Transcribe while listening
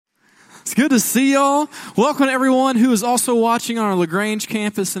It's good to see y'all. Welcome to everyone who is also watching on our LaGrange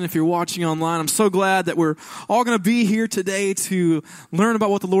campus, and if you're watching online, I'm so glad that we're all going to be here today to learn about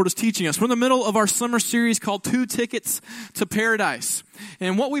what the Lord is teaching us. We're in the middle of our summer series called 2 Tickets to Paradise.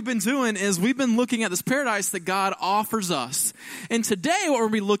 And what we've been doing is we've been looking at this paradise that God offers us. And today what we're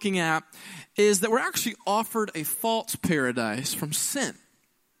going to be looking at is that we're actually offered a false paradise from sin.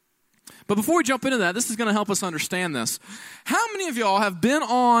 But before we jump into that, this is going to help us understand this. How many of y'all have been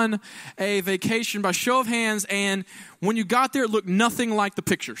on a vacation by show of hands, and when you got there, it looked nothing like the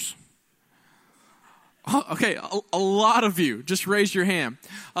pictures? Okay, a lot of you. Just raise your hand.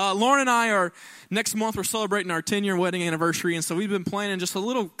 Lauren and I are, next month, we're celebrating our 10-year wedding anniversary, and so we've been planning just a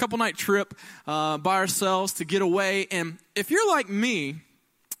little couple-night trip by ourselves to get away. And if you're like me,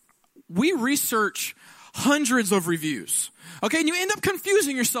 we research hundreds of reviews. Okay, and you end up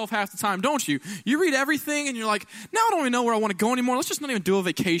confusing yourself half the time, don't you? You read everything and you're like, now I don't even know where I want to go anymore. Let's just not even do a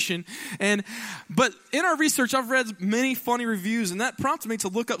vacation. But in our research, I've read many funny reviews, and that prompted me to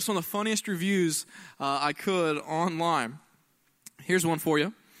look up some of the funniest reviews I could online. Here's one for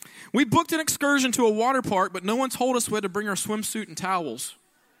you. We booked an excursion to a water park, but no one told us we had to bring our swimsuit and towels.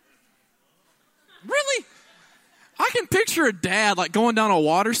 Really? I can picture a dad like going down a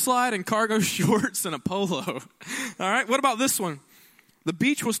water slide in cargo shorts and a polo. All right, what about this one? The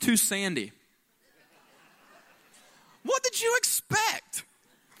beach was too sandy. What did you expect?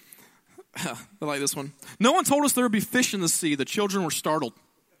 I like this one. No one told us there would be fish in the sea. The children were startled.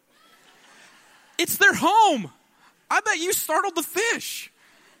 It's their home. I bet you startled the fish.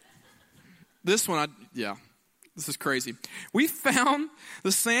 This one, this is crazy. We found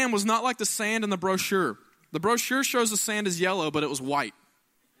the sand was not like the sand in the brochure. The brochure shows the sand is yellow, but it was white.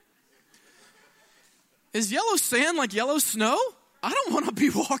 Is yellow sand like yellow snow? I don't want to be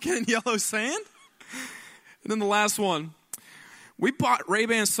walking in yellow sand. And then the last one. We bought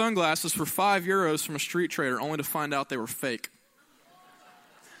Ray-Ban sunglasses for €5 from a street trader, only to find out they were fake.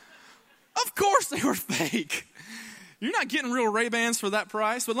 Of course they were fake. You're not getting real Ray-Bans for that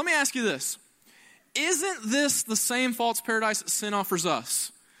price. But let me ask you this. Isn't this the same false paradise that sin offers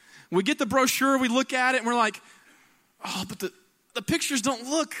us? We get the brochure, we look at it, and we're like, oh, but the pictures don't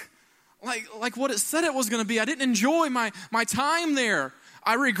look like what it said it was going to be. I didn't enjoy my time there.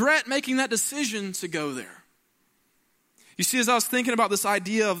 I regret making that decision to go there. You see, as I was thinking about this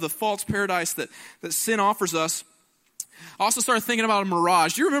idea of the false paradise that sin offers us, I also started thinking about a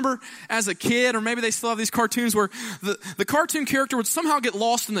mirage. Do you remember as a kid, or maybe they still have these cartoons where the cartoon character would somehow get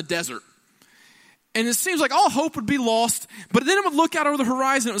lost in the desert? And it seems like all hope would be lost, but then it would look out over the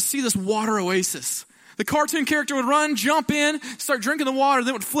horizon and it would see this water oasis. The cartoon character would run, jump in, start drinking the water,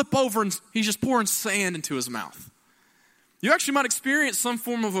 then it would flip over and he's just pouring sand into his mouth. You actually might experience some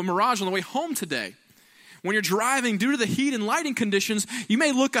form of a mirage on the way home today. When you're driving, due to the heat and lighting conditions, you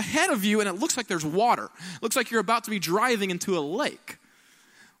may look ahead of you and it looks like there's water. It looks like you're about to be driving into a lake.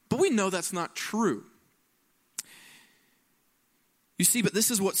 But we know that's not true. You see, but this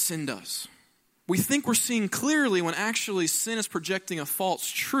is what sin does. We think we're seeing clearly when actually sin is projecting a false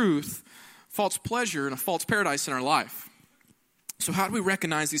truth, false pleasure, and a false paradise in our life. So how do we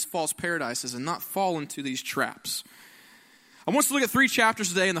recognize these false paradises and not fall into these traps? I want us to look at 3 chapters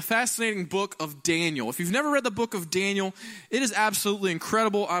today in the fascinating book of Daniel. If you've never read the book of Daniel, it is absolutely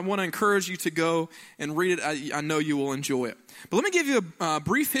incredible. I want to encourage you to go and read it. I know you will enjoy it. But let me give you a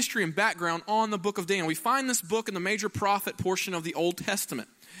brief history and background on the book of Daniel. We find this book in the major prophet portion of the Old Testament.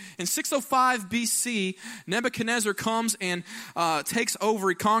 In 605 BC, Nebuchadnezzar comes and takes over.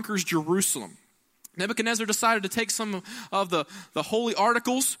 He conquers Jerusalem. Nebuchadnezzar decided to take some of the holy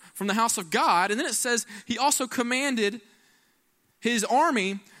articles from the house of God. And then it says he also commanded his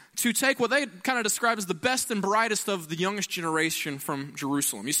army to take what they kind of describe as the best and brightest of the youngest generation from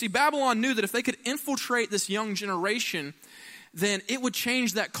Jerusalem. You see, Babylon knew that if they could infiltrate this young generation, then it would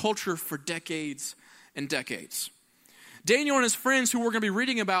change that culture for decades and decades. Daniel and his friends, who we're going to be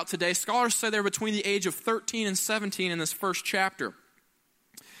reading about today, scholars say they're between the age of 13 and 17 in this first chapter.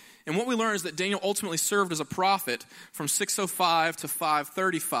 And what we learn is that Daniel ultimately served as a prophet from 605 to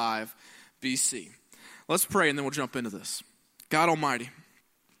 535 BC. Let's pray and then we'll jump into this. God Almighty,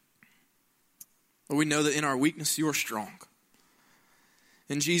 Lord, we know that in our weakness you are strong.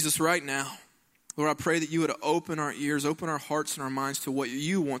 And Jesus, right now, Lord, I pray that you would open our ears, open our hearts and our minds to what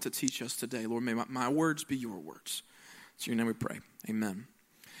you want to teach us today. Lord, may my words be your words. It's in your name we pray. Amen.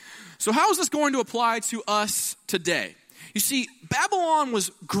 So how is this going to apply to us today? You see, Babylon was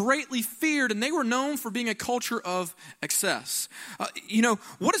greatly feared, and they were known for being a culture of excess. What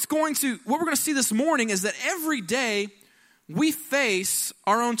we're going to see this morning is that every day we face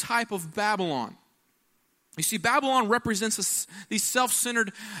our own type of Babylon. You see, Babylon represents these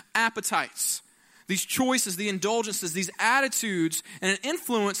self-centered appetites, these choices, the indulgences, these attitudes, and an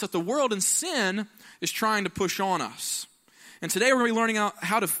influence that the world and sin is trying to push on us. And today we're going to be learning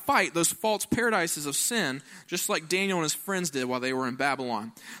how to fight those false paradises of sin, just like Daniel and his friends did while they were in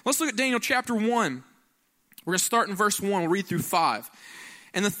Babylon. Let's look at Daniel chapter 1. We're going to start in verse 1. We'll read through 5.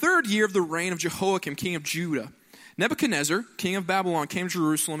 In the 3rd year of the reign of Jehoiakim, king of Judah, Nebuchadnezzar, king of Babylon, came to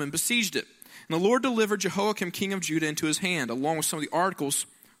Jerusalem and besieged it. And the Lord delivered Jehoiakim, king of Judah, into his hand, along with some of the articles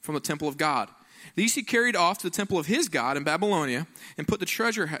from the temple of God. These he carried off to the temple of his God in Babylonia and put it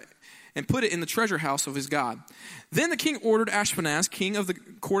in the treasure house of his God. Then the king ordered Ashpenaz, king of the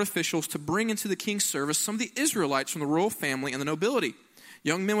court officials, to bring into the king's service some of the Israelites from the royal family and the nobility,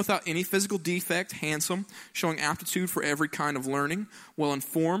 young men without any physical defect, handsome, showing aptitude for every kind of learning,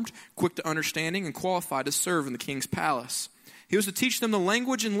 well-informed, quick to understanding, and qualified to serve in the king's palace. He was to teach them the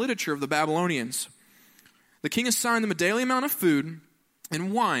language and literature of the Babylonians. The king assigned them a daily amount of food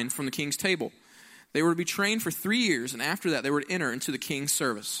and wine from the king's table. They were to be trained for 3 years, and after that they were to enter into the king's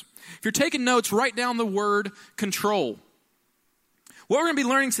service. If you're taking notes, write down the word control. What we're going to be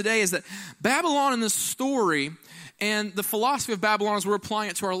learning today is that Babylon in this story and the philosophy of Babylon as we're applying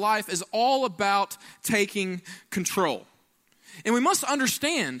it to our life is all about taking control. And we must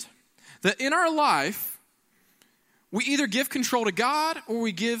understand that in our life, we either give control to God or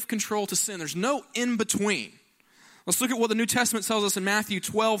we give control to sin. There's no in between. Let's look at what the New Testament tells us in Matthew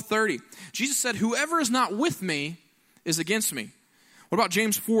 12:30. Jesus said, "Whoever is not with me is against me." What about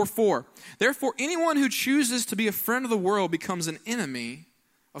James 4:4? "Therefore, anyone who chooses to be a friend of the world becomes an enemy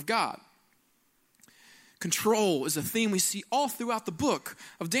of God." Control is a theme we see all throughout the book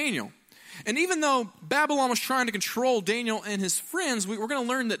of Daniel. And even though Babylon was trying to control Daniel and his friends, we're going to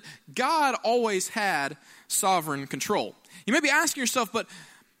learn that God always had sovereign control. You may be asking yourself, but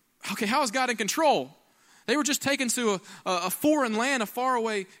okay, how is God in control? They were just taken to a foreign land, a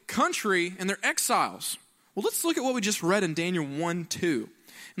faraway country, and they're exiles. Well, let's look at what we just read in Daniel 1:2.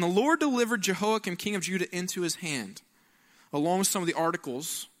 "And the Lord delivered Jehoiakim, king of Judah, into his hand, along with some of the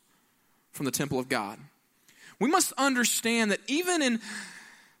articles from the temple of God." We must understand that even in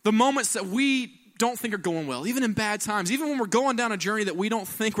the moments that we don't think are going well, even in bad times, even when we're going down a journey that we don't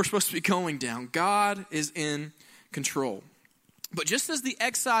think we're supposed to be going down, God is in control. But just as the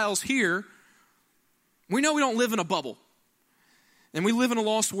exiles here, we know we don't live in a bubble. And we live in a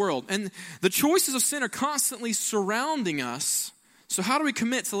lost world. And the choices of sin are constantly surrounding us. So how do we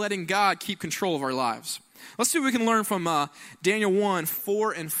commit to letting God keep control of our lives? Let's see what we can learn from Daniel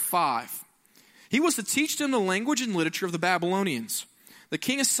 1:4 and 5. "He was to teach them the language and literature of the Babylonians. The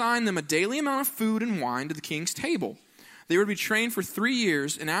king assigned them a daily amount of food and wine to the king's table. They were to be trained for 3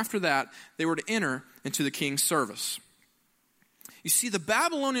 years, and after that, they were to enter into the king's service." You see, the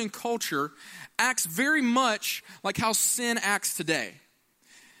Babylonian culture acts very much like how sin acts today.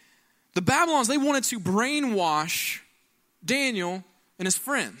 The Babylonians, they wanted to brainwash Daniel and his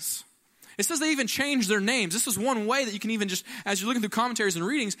friends. It says they even changed their names. This is one way that you can even just, as you're looking through commentaries and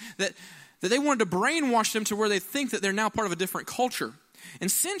readings, that they wanted to brainwash them to where they think that they're now part of a different culture.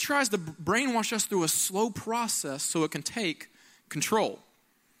 And sin tries to brainwash us through a slow process so it can take control.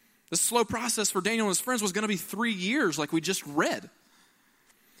 The slow process for Daniel and his friends was going to be 3 years like we just read.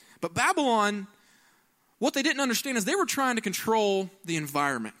 But Babylon, what they didn't understand is they were trying to control the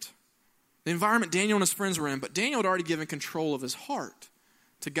environment. The environment Daniel and his friends were in, but Daniel had already given control of his heart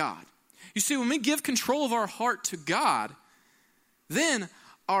to God. You see, when we give control of our heart to God, then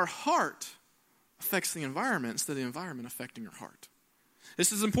our heart affects the environment instead of the environment affecting our heart.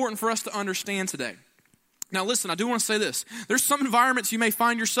 This is important for us to understand today. Now listen, I do want to say this. There's some environments you may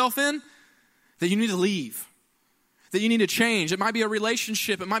find yourself in that you need to leave, that you need to change. It might be a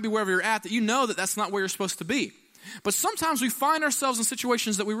relationship. It might be wherever you're at that you know that that's not where you're supposed to be. But sometimes we find ourselves in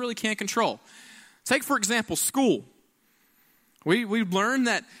situations that we really can't control. Take, for example, school. We learned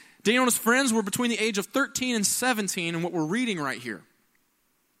that Daniel and his friends were between the age of 13 and 17 in what we're reading right here.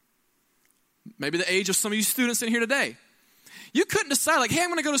 Maybe the age of some of you students in here today. You couldn't decide, like, hey, I'm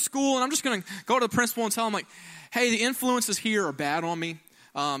going to go to school and I'm just going to go to the principal and tell him, like, hey, the influences here are bad on me.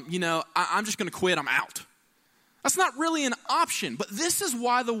 I'm just going to quit. I'm out. That's not really an option. But this is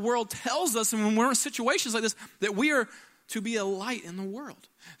why the world tells us, and when we're in situations like this, that we are to be a light in the world.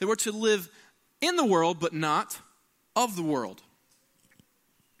 That we're to live in the world, but not of the world.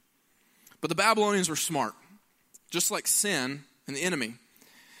 But the Babylonians were smart. Just like sin and the enemy.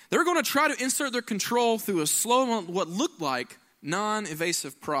 They were going to try to insert their control through a slow, what looked like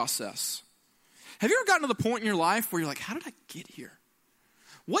non-evasive process. Have you ever gotten to the point in your life where you're like, how did I get here?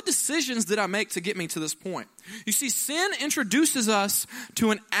 What decisions did I make to get me to this point? You see, sin introduces us to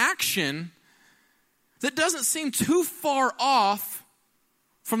an action that doesn't seem too far off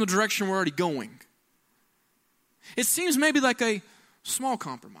from the direction we're already going. It seems maybe like a small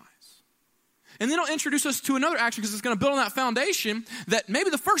compromise. And then it'll introduce us to another action because it's going to build on that foundation that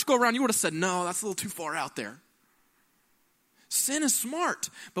maybe the first go around you would have said, no, that's a little too far out there. Sin is smart,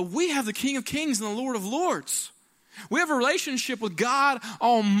 but we have the King of Kings and the Lord of Lords. We have a relationship with God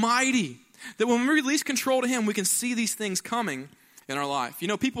Almighty that when we release control to Him, we can see these things coming in our life. You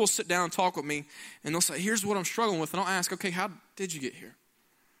know, people will sit down and talk with me, and they'll say, here's what I'm struggling with. And I'll ask, okay, how did you get here?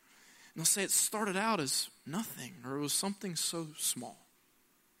 And they'll say it started out as nothing, or it was something so small.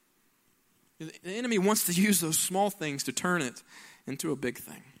 The enemy wants to use those small things to turn it into a big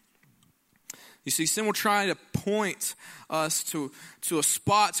thing. You see, sin will try to point us to a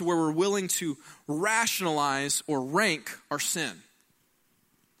spot to where we're willing to rationalize or rank our sin.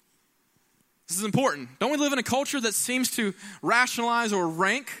 This is important. Don't we live in a culture that seems to rationalize or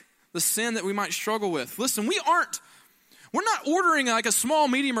rank the sin that we might struggle with? Listen, we're not ordering like a small,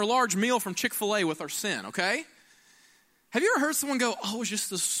 medium, or large meal from Chick-fil-A with our sin, okay? Have you ever heard someone go, oh, it's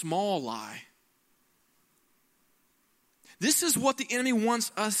just a small lie? This is what the enemy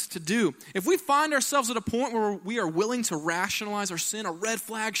wants us to do. If we find ourselves at a point where we are willing to rationalize our sin, a red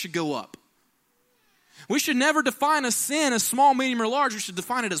flag should go up. We should never define a sin as small, medium, or large. We should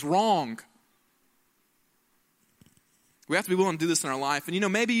define it as wrong. We have to be willing to do this in our life. And you know,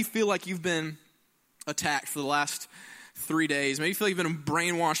 maybe you feel like you've been attacked for the last 3 days. Maybe you feel like you've been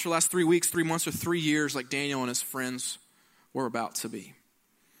brainwashed for the last 3 weeks, 3 months, or 3 years like Daniel and his friends were about to be.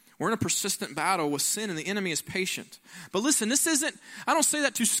 We're in a persistent battle with sin, and the enemy is patient. But listen, I don't say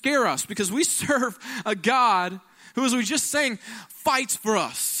that to scare us, because we serve a God who, as we just sang, fights for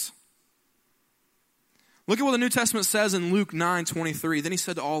us. Look at what the New Testament says in Luke 9:23. Then he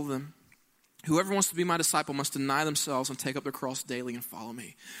said to all of them, whoever wants to be my disciple must deny themselves and take up their cross daily and follow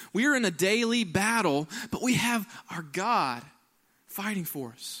me. We are in a daily battle, but we have our God fighting for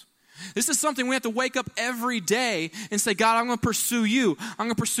us. This is something we have to wake up every day and say, God, I'm going to pursue you. I'm going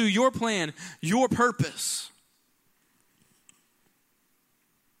to pursue your plan, your purpose.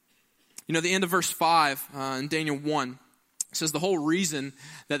 You know, the end of verse 5 in Daniel 1 says the whole reason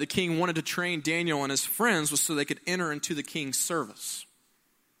that the king wanted to train Daniel and his friends was so they could enter into the king's service.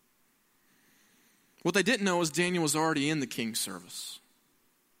 What they didn't know is Daniel was already in the king's service.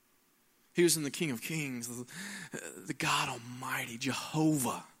 He was in the King of Kings, the God Almighty,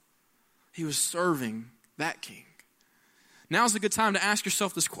 Jehovah. He was serving that king. Now's a good time to ask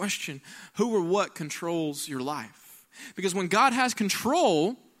yourself this question: who or what controls your life? Because when God has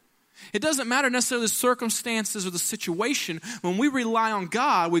control, it doesn't matter necessarily the circumstances or the situation. When we rely on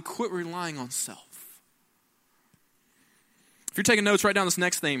God, we quit relying on self. If you're taking notes, write down this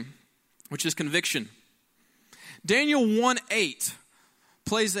next theme, which is conviction. Daniel 1:8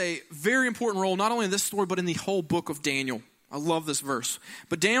 plays a very important role, not only in this story, but in the whole book of Daniel. I love this verse.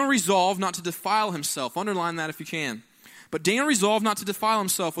 But Daniel resolved not to defile himself. Underline that if you can. But Daniel resolved not to defile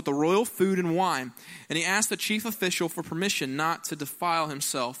himself with the royal food and wine. And he asked the chief official for permission not to defile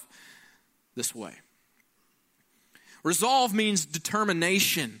himself this way. Resolve means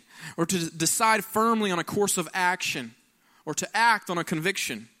determination, or to decide firmly on a course of action, or to act on a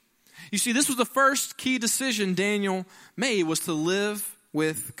conviction. You see, this was the first key decision Daniel made, was to live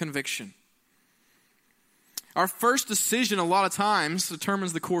with conviction. Our first decision a lot of times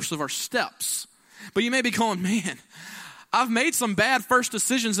determines the course of our steps. But you may be going, man, I've made some bad first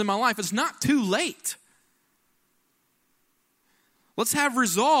decisions in my life. It's not too late. Let's have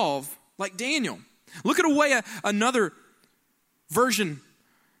resolve like Daniel. Look at a way another version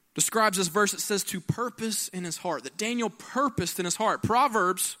describes this verse. It says to purpose in his heart, that Daniel purposed in his heart.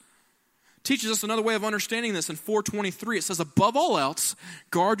 Proverbs teaches us another way of understanding this in 4:23. It says, above all else,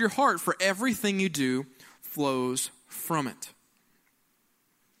 guard your heart, for everything you do flows from it.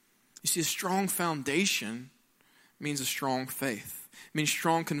 You see, a strong foundation means a strong faith. It means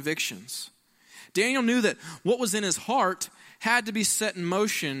strong convictions. Daniel knew that what was in his heart had to be set in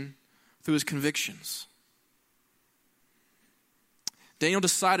motion through his convictions. Daniel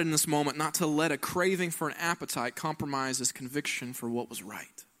decided in this moment not to let a craving for an appetite compromise his conviction for what was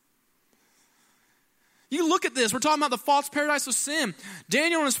right. You look at this. We're talking about the false paradise of sin.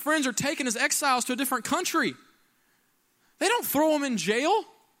 Daniel and his friends are taken as exiles to a different country. They don't throw them in jail.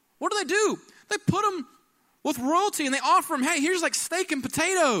 What do? They put them with royalty and they offer them, hey, here's like steak and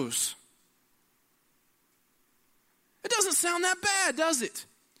potatoes. It doesn't sound that bad, does it?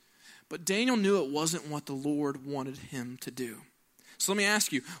 But Daniel knew it wasn't what the Lord wanted him to do. So let me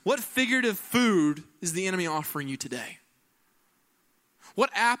ask you, what figurative food is the enemy offering you today?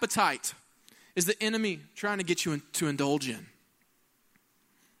 What appetite is the enemy trying to get you to indulge in?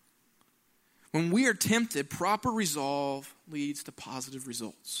 When we are tempted, proper resolve leads to positive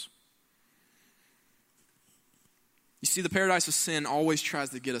results. You see, the paradise of sin always tries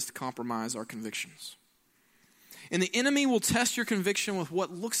to get us to compromise our convictions. And the enemy will test your conviction with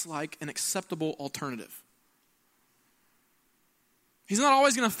what looks like an acceptable alternative. He's not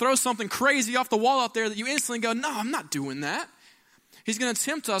always going to throw something crazy off the wall out there that you instantly go, no, I'm not doing that. He's going to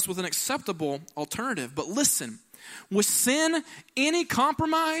tempt us with an acceptable alternative. But listen, with sin, any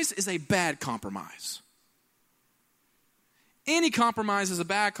compromise is a bad compromise. Any compromise is a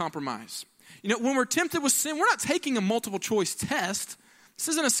bad compromise. You know, when we're tempted with sin, we're not taking a multiple choice test. This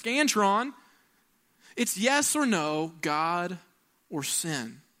isn't a Scantron. It's yes or no, God or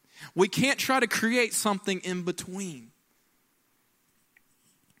sin. We can't try to create something in between.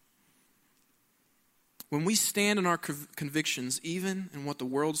 When we stand in our convictions, even in what the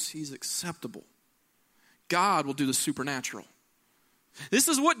world sees acceptable, God will do the supernatural. This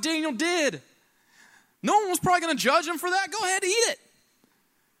is what Daniel did. No one was probably going to judge him for that. Go ahead, eat it.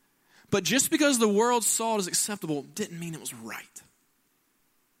 But just because the world saw it as acceptable didn't mean it was right.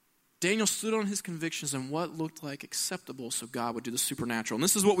 Daniel stood on his convictions and what looked like acceptable so God would do the supernatural. And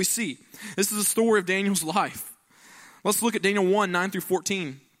this is what we see. This is the story of Daniel's life. Let's look at Daniel 1, 9 through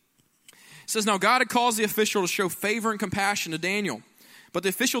 14. It says, now God had caused the official to show favor and compassion to Daniel. But the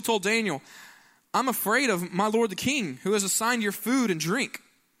official told Daniel, I'm afraid of my lord the king, who has assigned your food and drink.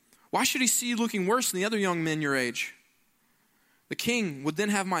 Why should he see you looking worse than the other young men your age? The king would then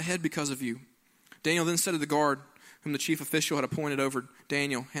have my head because of you. Daniel then said to the guard, whom the chief official had appointed over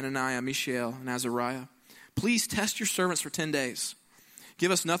Daniel, Hananiah, Mishael, and Azariah, please test your servants for 10 days.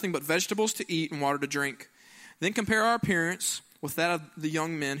 Give us nothing but vegetables to eat and water to drink. Then compare our appearance with that of the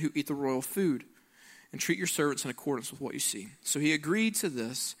young men who eat the royal food, and treat your servants in accordance with what you see. So he agreed to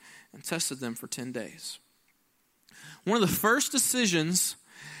this and tested them for 10 days. One of the first decisions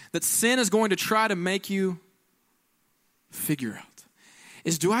that sin is going to try to make you figure out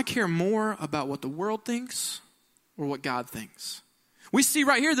is, do I care more about what the world thinks or what God thinks? We see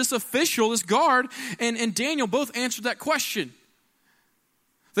right here this official, this guard, and Daniel both answered that question.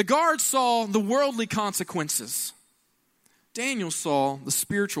 The guard saw the worldly consequences. Daniel saw the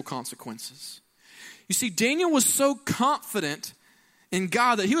spiritual consequences. You see, Daniel was so confident in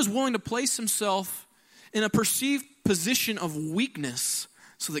God that he was willing to place himself in a perceived position of weakness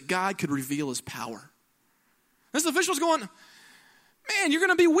so that God could reveal his power. This official's going, man, you're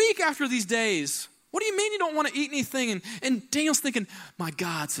going to be weak after these days. What do you mean you don't want to eat anything? And Daniel's thinking, my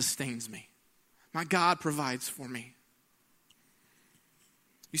God sustains me. My God provides for me.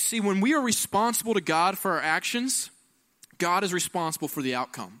 You see, when we are responsible to God for our actions, God is responsible for the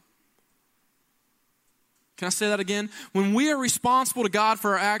outcome. Can I say that again? When we are responsible to God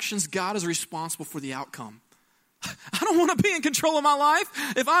for our actions, God is responsible for the outcome. I don't want to be in control of my life.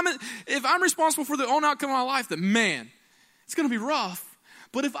 If I'm responsible for the own outcome of my life, then man, it's going to be rough.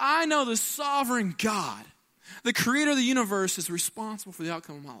 But if I know the sovereign God, the creator of the universe, is responsible for the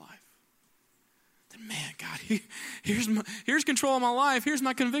outcome of my life, then man, God, here's control of my life. Here's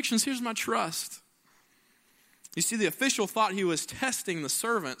my convictions. Here's my trust. You see, the official thought he was testing the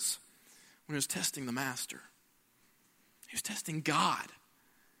servants when he was testing the master. He was testing God.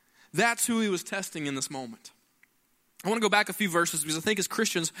 That's who he was testing in this moment. I want to go back a few verses because I think as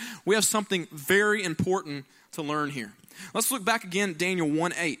Christians, we have something very important to learn here. Let's look back again at Daniel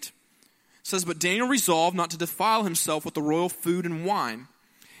 1:8. It says, but Daniel resolved not to defile himself with the royal food and wine.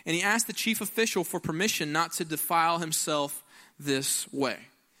 And he asked the chief official for permission not to defile himself this way.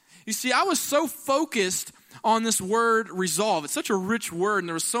 You see, I was so focused on this word resolve. It's such a rich word and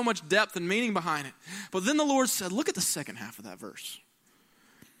there was so much depth and meaning behind it. But then the Lord said, look at the second half of that verse.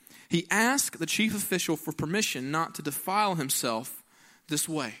 He asked the chief official for permission not to defile himself this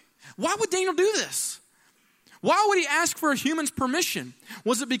way. Why would Daniel do this? Why would he ask for a human's permission?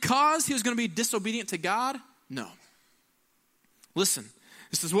 Was it because he was going to be disobedient to God? No. Listen,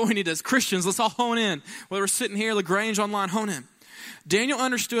 this is what we need as Christians. Let's all hone in. Whether we're sitting here, LaGrange online, hone in. Daniel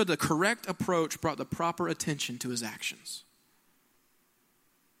understood the correct approach brought the proper attention to his actions.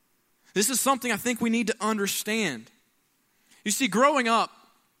 This is something I think we need to understand. You see, growing up,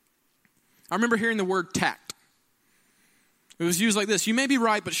 I remember hearing the word tact. It was used like this: you may be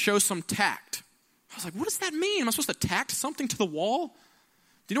right, but show some tact. I was like, what does that mean? Am I supposed to tact something to the wall?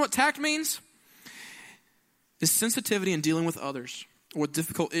 Do you know what tact means? It's sensitivity in dealing with others or with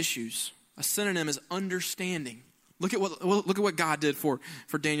difficult issues. A synonym is understanding. Look at what God did for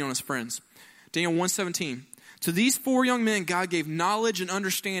Daniel and his friends. Daniel 1:17. To these 4 young men, God gave knowledge and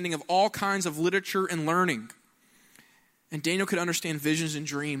understanding of all kinds of literature and learning. And Daniel could understand visions and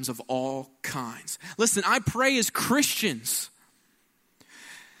dreams of all kinds. Listen, I pray as Christians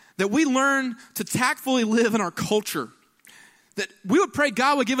that we learn to tactfully live in our culture. That we would pray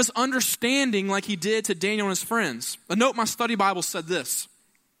God would give us understanding like he did to Daniel and his friends. A note in my study Bible said this: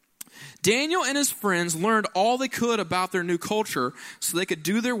 Daniel and his friends learned all they could about their new culture so they could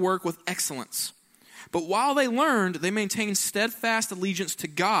do their work with excellence. But while they learned, they maintained steadfast allegiance to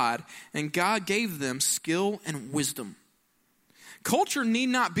God, and God gave them skill and wisdom. Culture need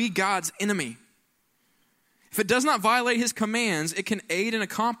not be God's enemy. If it does not violate his commands, it can aid in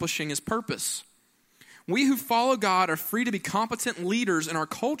accomplishing his purpose. We who follow God are free to be competent leaders in our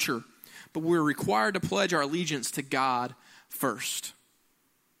culture, but we're required to pledge our allegiance to God first.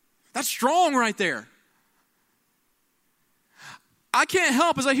 That's strong right there. I can't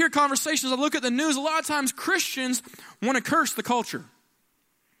help, as I hear conversations, I look at the news, a lot of times Christians want to curse the culture.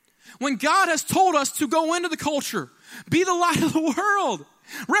 When God has told us to go into the culture, be the light of the world,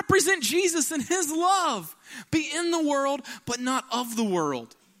 represent Jesus and his love, be in the world, but not of the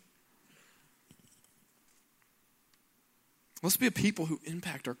world. Let's be a people who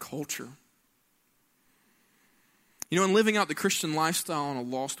impact our culture. You know, in living out the Christian lifestyle in a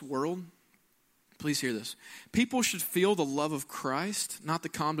lost world, please hear this. People should feel the love of Christ, not the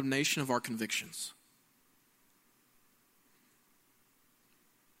condemnation of our convictions.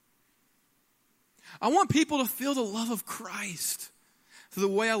 I want people to feel the love of Christ through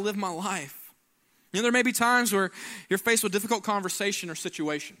the way I live my life. You know, there may be times where you're faced with a difficult conversation or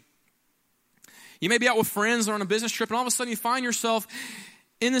situation. You may be out with friends or on a business trip, and all of a sudden you find yourself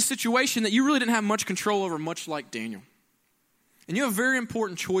in this situation that you really didn't have much control over, much like Daniel. And you have a very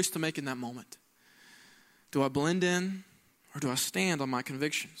important choice to make in that moment. Do I blend in or do I stand on my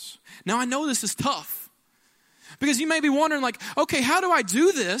convictions? Now, I know this is tough because you may be wondering, like, okay, how do I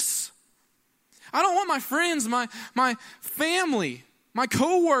do this? I don't want my friends, my family, my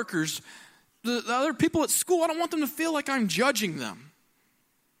coworkers, the other people at school, I don't want them to feel like I'm judging them.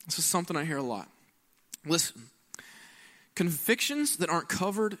 This is something I hear a lot. Listen, convictions that aren't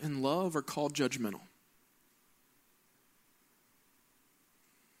covered in love are called judgmental.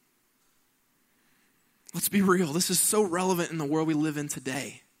 Let's be real. This is so relevant in the world we live in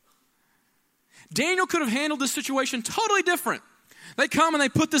today. Daniel could have handled this situation totally different. They come and they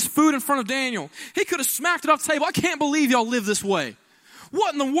put this food in front of Daniel. He could have smacked it off the table. I can't believe y'all live this way.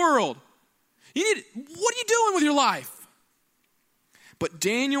 What in the world? What are you doing with your life? But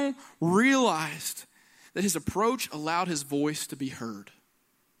Daniel realized that his approach allowed his voice to be heard.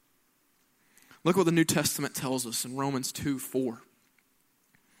 Look what the New Testament tells us in Romans 2:4.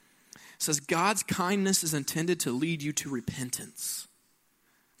 It says, God's kindness is intended to lead you to repentance.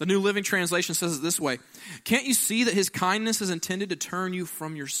 The New Living Translation says it this way: can't you see that his kindness is intended to turn you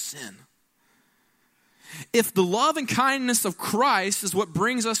from your sin? If the love and kindness of Christ is what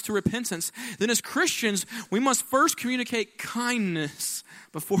brings us to repentance, then as Christians, we must first communicate kindness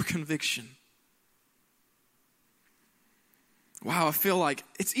before conviction. Wow, I feel like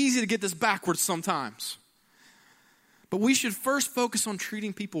it's easy to get this backwards sometimes. But we should first focus on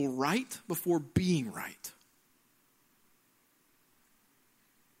treating people right before being right.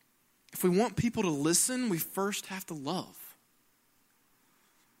 If we want people to listen, we first have to love.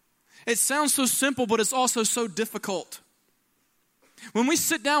 It sounds so simple, but it's also so difficult. When we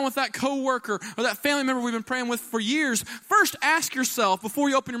sit down with that coworker or that family member we've been praying with for years, first ask yourself before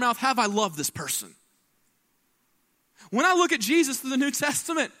you open your mouth, have I loved this person? When I look at Jesus through the New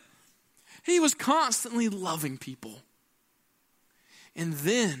Testament, he was constantly loving people. And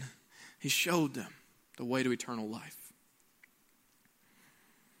then he showed them the way to eternal life.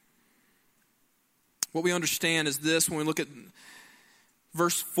 What we understand is this when we look at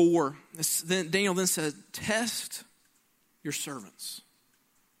verse 4. Daniel then said, test your servants.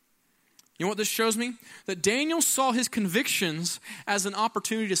 You know what this shows me? That Daniel saw his convictions as an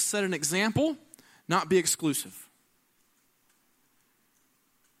opportunity to set an example, not be exclusive.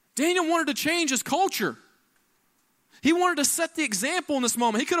 Daniel wanted to change his culture. He wanted to set the example in this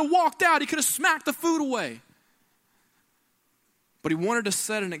moment. He could have walked out. He could have smacked the food away. But he wanted to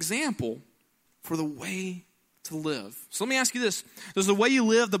set an example for the way to live. So let me ask you this. Does the way you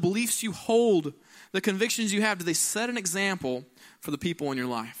live, the beliefs you hold, the convictions you have, do they set an example for the people in your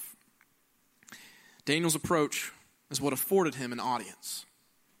life? Daniel's approach is what afforded him an audience.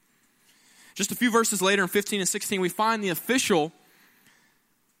 Just a few verses later in 15 and 16, we find the official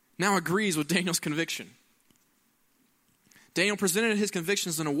now agrees with Daniel's conviction. Daniel presented his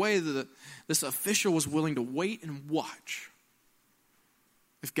convictions in a way that this official was willing to wait and watch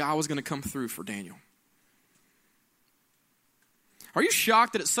if God was going to come through for Daniel. Are you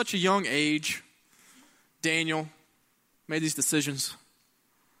shocked that at such a young age, Daniel made these decisions?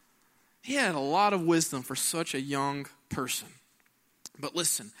 He had a lot of wisdom for such a young person. But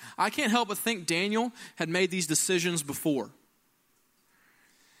listen, I can't help but think Daniel had made these decisions before.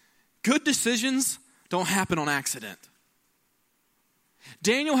 Good decisions don't happen on accident.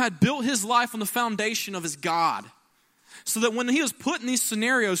 Daniel had built his life on the foundation of his God, so that when he was put in these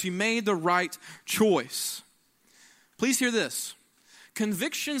scenarios, he made the right choice. Please hear this.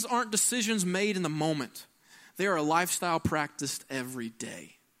 Convictions aren't decisions made in the moment. They are a lifestyle practiced every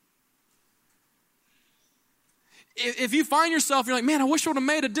day. If you find yourself, you're like, man, I wish I would have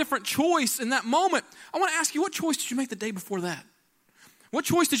made a different choice in that moment. I want to ask you, what choice did you make the day before that? What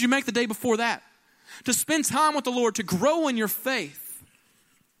choice did you make the day before that? To spend time with the Lord, to grow in your faith.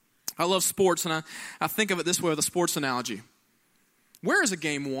 I love sports, and I think of it this way with a sports analogy. Where is a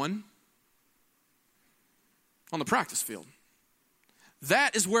game won? On the practice field.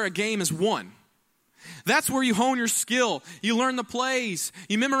 That is where a game is won. That's where you hone your skill. You learn the plays.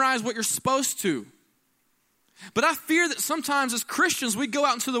 You memorize what you're supposed to. But I fear that sometimes as Christians, we go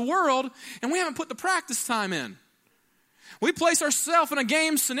out into the world and we haven't put the practice time in. We place ourselves in a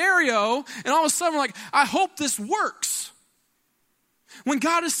game scenario, and all of a sudden we're like, I hope this works. When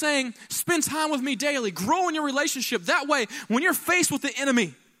God is saying, spend time with me daily, grow in your relationship. That way, when you're faced with the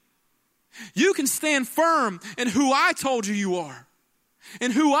enemy, you can stand firm in who I told you you are,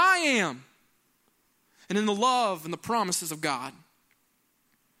 in who I am, and in the love and the promises of God.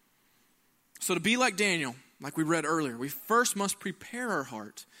 So to be like Daniel, like we read earlier, we first must prepare our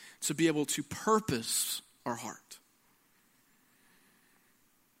heart to be able to purpose our heart.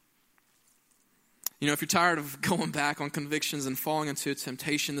 You know, if you're tired of going back on convictions and falling into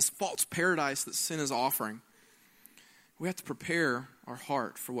temptation, this false paradise that sin is offering, we have to prepare our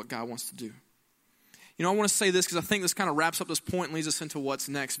heart for what God wants to do. You know, I want to say this because I think this kind of wraps up this point and leads us into what's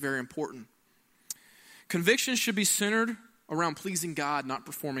next, very important. Convictions should be centered around pleasing God, not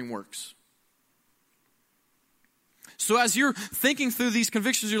performing works. So as you're thinking through these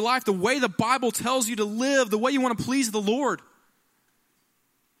convictions of your life, the way the Bible tells you to live, the way you want to please the Lord,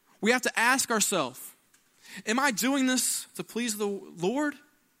 we have to ask ourselves, am I doing this to please the Lord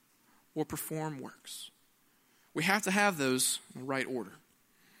or perform works? We have to have those in the right order.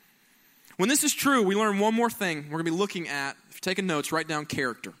 When this is true, we learn one more thing. We're going to be looking at, if you're taking notes, write down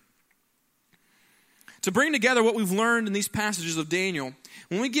character. To bring together what we've learned in these passages of Daniel,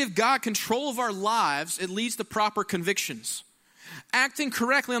 when we give God control of our lives, it leads to proper convictions. Acting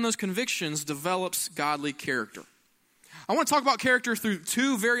correctly on those convictions develops godly character. I want to talk about character through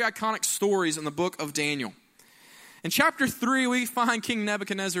two very iconic stories in the book of Daniel. In chapter 3, we find King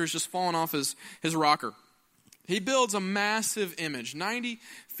Nebuchadnezzar is just falling off his rocker. He builds a massive image, 90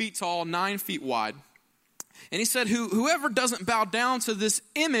 feet tall, 9 feet wide. And he said, whoever doesn't bow down to this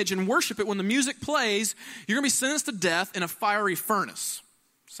image and worship it when the music plays, you're going to be sentenced to death in a fiery furnace.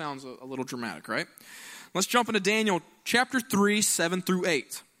 Sounds a little dramatic, right? Let's jump into Daniel chapter 3, 7 through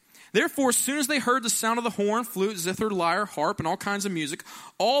 8. Therefore, as soon as they heard the sound of the horn, flute, zither, lyre, harp, and all kinds of music,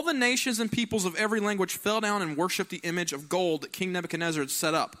 all the nations and peoples of every language fell down and worshipped the image of gold that King Nebuchadnezzar had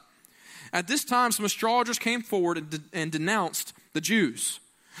set up. At this time, some astrologers came forward and denounced the Jews.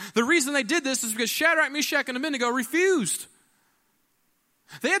 The reason they did this is because Shadrach, Meshach, and Abednego refused.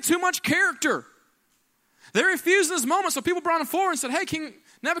 They had too much character. They refused in this moment, so people brought them forward and said, hey, King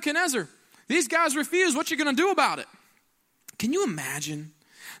Nebuchadnezzar, these guys refused. What you going to do about it? Can you imagine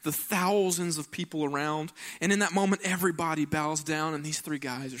the thousands of people around, and in that moment, everybody bows down, and these three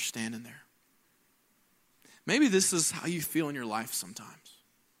guys are standing there? Maybe this is how you feel in your life sometimes.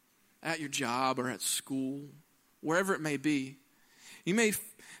 At your job or at school, wherever it may be. You may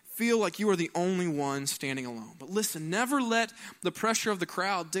feel like you are the only one standing alone. But listen, never let the pressure of the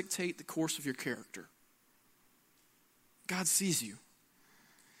crowd dictate the course of your character. God sees you.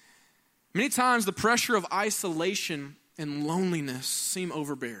 Many times the pressure of isolation and loneliness seem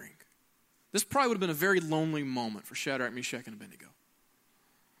overbearing. This probably would have been a very lonely moment for Shadrach, Meshach, and Abednego.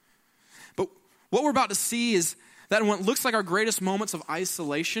 But what we're about to see is that in what looks like our greatest moments of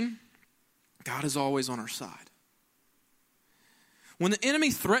isolation, God is always on our side. When the enemy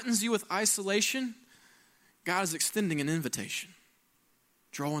threatens you with isolation, God is extending an invitation.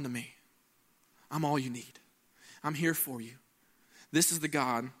 Draw unto me. I'm all you need. I'm here for you. This is the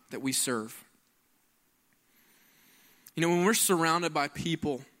God that we serve. You know, when we're surrounded by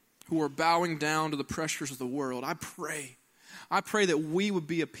people who are bowing down to the pressures of the world, I pray that we would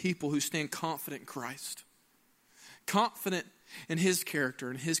be a people who stand confident in Christ. Confident in his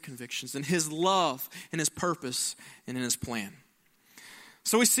character and his convictions and his love and his purpose and in his plan.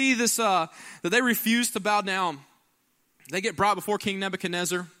 So we see this, that they refuse to bow down. They get brought before King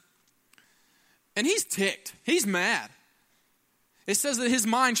Nebuchadnezzar. And he's ticked. He's mad. It says that his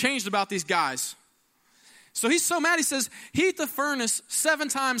mind changed about these guys. So he's so mad, he says, heat the furnace 7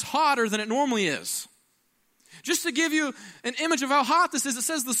 times hotter than it normally is. Just to give you an image of how hot this is, it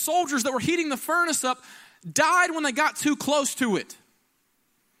says the soldiers that were heating the furnace up died when they got too close to it.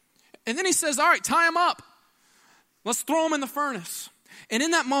 And then he says, all right, tie them up. Let's throw them in the furnace. And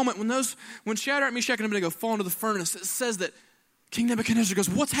in that moment, when Shadrach, Meshach, and Abednego fall into the furnace, it says that King Nebuchadnezzar goes,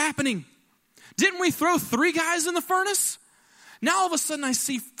 what's happening? Didn't we throw 3 guys in the furnace? Now all of a sudden I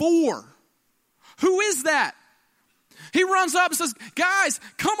see 4. Who is that? He runs up and says, guys,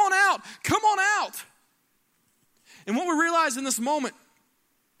 come on out, come on out. And what we realize in this moment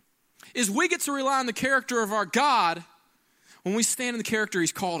is we get to rely on the character of our God when we stand in the character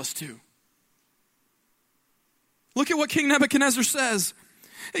he's called us to. Look at what King Nebuchadnezzar says.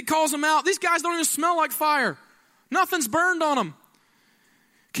 He calls them out. These guys don't even smell like fire. Nothing's burned on them.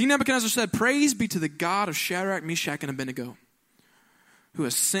 King Nebuchadnezzar said, praise be to the God of Shadrach, Meshach, and Abednego, who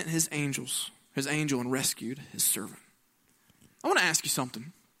has sent his angel and rescued his servant. I want to ask you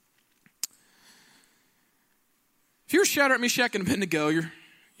something. If you're Shadrach, Meshach, and Abednego, you're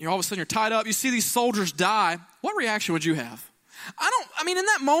all of a sudden you're tied up, you see these soldiers die, what reaction would you have? In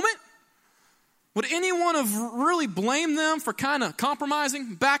that moment, would anyone have really blamed them for kind of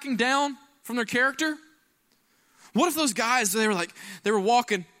compromising, backing down from their character? What if those guys, they were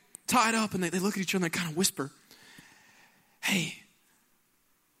walking tied up and they look at each other and they kind of whisper, hey,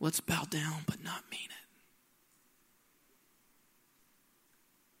 let's bow down but not mean it.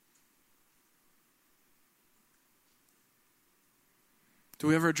 Do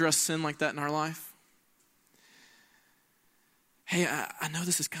we ever address sin like that in our life? Hey, I know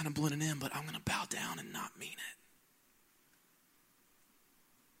this is kind of blending in, but I'm going to bow down and not mean it.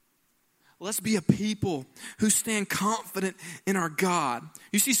 Let's be a people who stand confident in our God.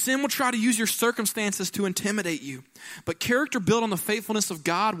 You see, sin will try to use your circumstances to intimidate you, but character built on the faithfulness of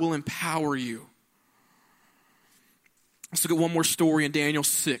God will empower you. Let's look at one more story in Daniel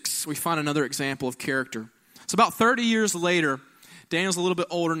 6. We find another example of character. It's about 30 years later. Daniel's a little bit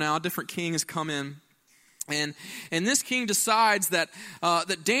older now. A different king has come in. And this king decides that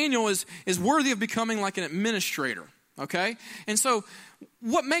Daniel is worthy of becoming like an administrator. Okay? And so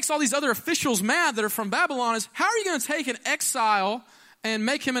what makes all these other officials mad that are from Babylon is, how are you going to take an exile and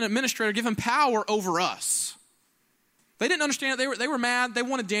make him an administrator, give him power over us? They didn't understand it. They were mad. They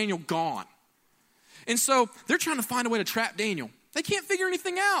wanted Daniel gone. And so they're trying to find a way to trap Daniel. They can't figure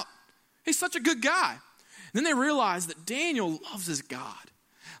anything out. He's such a good guy. And then they realize that Daniel loves his God.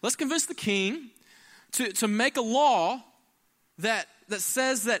 Let's convince the king to make a law that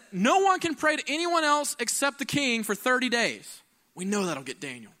says that no one can pray to anyone else except the king for 30 days. We know that'll get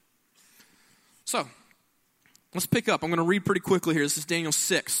Daniel. So, let's pick up. I'm going to read pretty quickly here. This is Daniel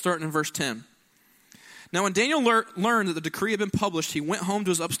 6, starting in verse 10. Now, when Daniel learned that the decree had been published, he went home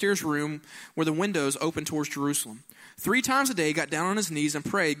to his upstairs room where the windows opened towards Jerusalem. 3 times a day he got down on his knees and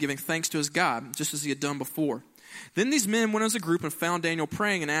prayed, giving thanks to his God, just as he had done before. Then these men went as a group and found Daniel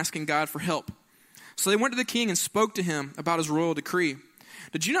praying and asking God for help. So they went to the king and spoke to him about his royal decree.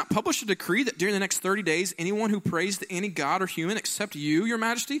 Did you not publish a decree that during the next 30 days, anyone who prays to any god or human except you, your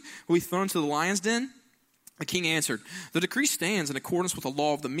majesty, will be thrown to the lion's den? The king answered, the decree stands in accordance with the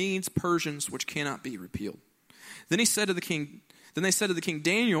law of the Medes, Persians, which cannot be repealed. Then they said to the king,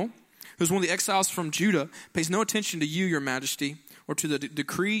 Daniel, who's one of the exiles from Judah, pays no attention to you, your majesty, or to the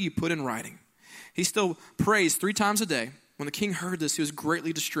decree you put in writing. He still prays 3 times a day. When the king heard this, he was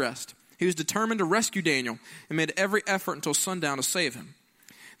greatly distressed. He was determined to rescue Daniel and made every effort until sundown to save him.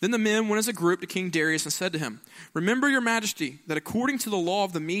 Then the men went as a group to King Darius and said to him, remember, your majesty, that according to the law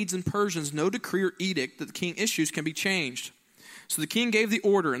of the Medes and Persians, no decree or edict that the king issues can be changed. So the king gave the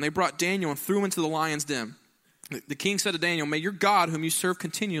order, and they brought Daniel and threw him into the lion's den. The king said to Daniel, may your God, whom you serve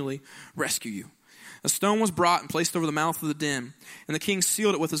continually, rescue you. A stone was brought and placed over the mouth of the den, and the king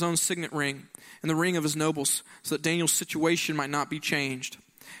sealed it with his own signet ring and the ring of his nobles, so that Daniel's situation might not be changed.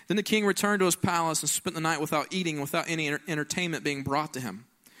 Then the king returned to his palace and spent the night without eating, without any entertainment being brought to him.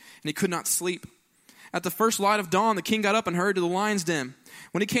 And he could not sleep. At the first light of dawn, the king got up and hurried to the lion's den.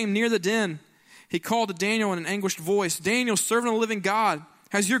 When he came near the den, he called to Daniel in an anguished voice, Daniel, servant of the living God,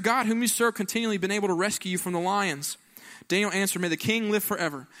 has your God, whom you serve, continually been able to rescue you from the lions? Daniel answered, may the king live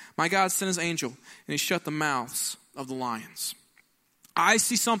forever. My God sent his angel, and he shut the mouths of the lions. I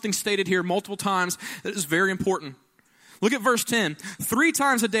see something stated here multiple times that is very important. Look at verse 10. 3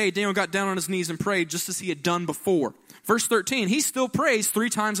 times a day, Daniel got down on his knees and prayed just as he had done before. Verse 13, he still prays 3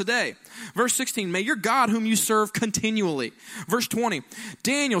 times a day. Verse 16, may your God whom you serve continually. Verse 20,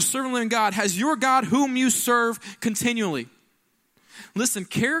 Daniel, servant of the living God, has your God whom you serve continually. Listen,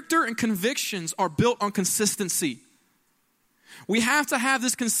 character and convictions are built on consistency. We have to have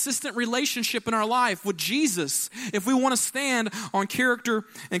this consistent relationship in our life with Jesus if we want to stand on character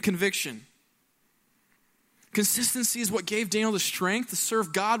and conviction. Consistency is what gave Daniel the strength to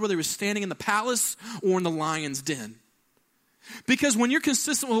serve God whether he was standing in the palace or in the lion's den. Because when you're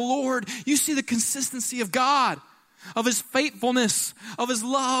consistent with the Lord, you see the consistency of God, of his faithfulness, of his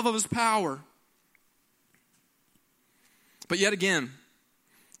love, of his power. But yet again,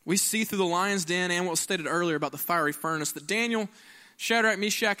 we see through the lion's den and what was stated earlier about the fiery furnace that Daniel, Shadrach,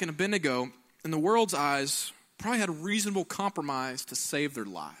 Meshach, and Abednego, in the world's eyes, probably had a reasonable compromise to save their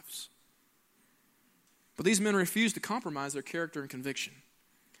lives. But these men refused to compromise their character and conviction.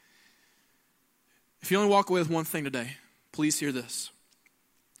 If you only walk away with one thing today, please hear this.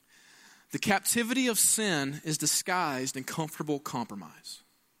 The captivity of sin is disguised in comfortable compromise.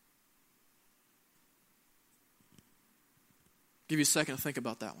 Give you a second to think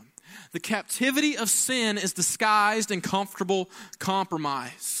about that one. The captivity of sin is disguised in comfortable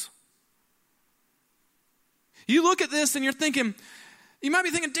compromise. You look at this and you're thinking, you might be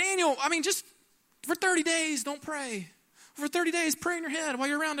thinking, Daniel, just for 30 days, don't pray. For 30 days, pray in your head while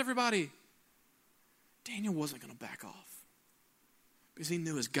you're around everybody. Daniel wasn't going to back off because he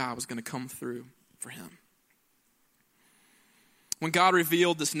knew his God was going to come through for him. When God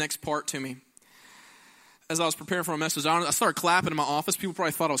revealed this next part to me, as I was preparing for a message, I started clapping in my office. People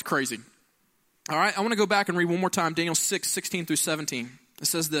probably thought I was crazy. All right, I want to go back and read one more time, Daniel 6, 16 through 17. It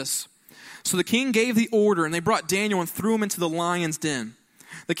says this. So the king gave the order, and they brought Daniel and threw him into the lion's den.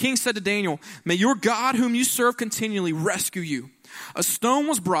 The king said to Daniel, may your God whom you serve continually rescue you. A stone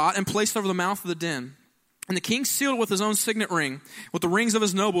was brought and placed over the mouth of the den. And the king sealed it with his own signet ring, with the rings of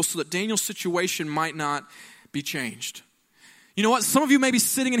his nobles, so that Daniel's situation might not be changed. You know what? Some of you may be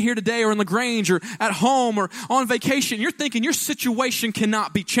sitting in here today or in LaGrange or at home or on vacation. You're thinking your situation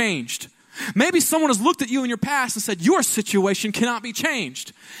cannot be changed. Maybe someone has looked at you in your past and said, your situation cannot be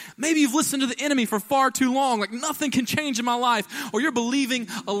changed. Maybe you've listened to the enemy for far too long, like nothing can change in my life, or you're believing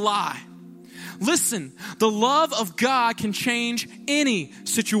a lie. Listen, the love of God can change any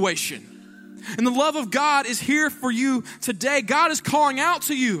situation. And the love of God is here for you today. God is calling out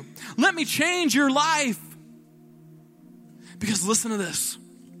to you. Let me change your life. Because listen to this.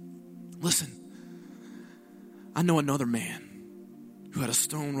 Listen. I know another man who had a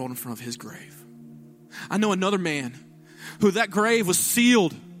stone rolled in front of his grave. I know another man who that grave was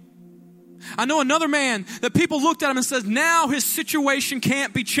sealed. I know another man that people looked at him and said, now his situation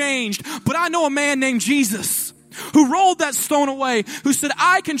can't be changed. But I know a man named Jesus who rolled that stone away, who said,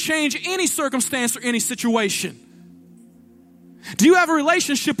 I can change any circumstance or any situation. Do you have a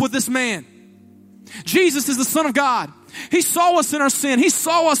relationship with this man? Jesus is the Son of God. He saw us in our sin. He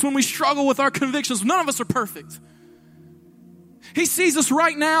saw us when we struggle with our convictions. None of us are perfect. He sees us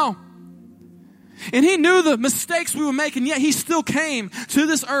right now. And he knew the mistakes we would make, and yet he still came to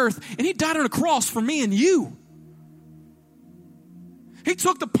this earth, and he died on a cross for me and you. He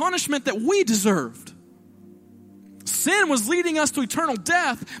took the punishment that we deserved. Sin was leading us to eternal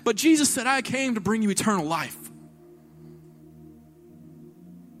death, but Jesus said, I came to bring you eternal life.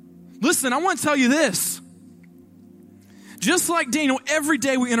 Listen, I want to tell you this. Just like Daniel, every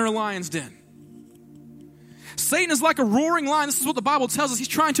day we enter a lion's den. Satan is like a roaring lion. This is what the Bible tells us. He's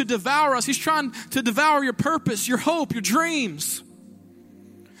trying to devour us. He's trying to devour your purpose, your hope, your dreams.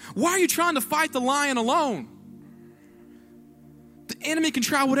 Why are you trying to fight the lion alone? The enemy can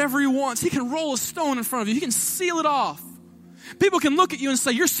try whatever he wants. He can roll a stone in front of you. He can seal it off. People can look at you and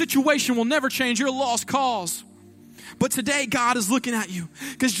say, your situation will never change. You're a lost cause. But today, God is looking at you.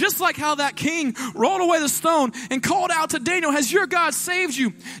 Because just like how that king rolled away the stone and called out to Daniel, has your God saved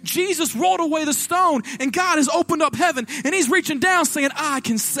you? Jesus rolled away the stone and God has opened up heaven and he's reaching down saying, I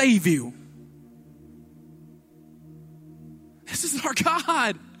can save you. This is our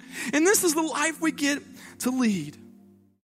God. And this is the life we get to lead.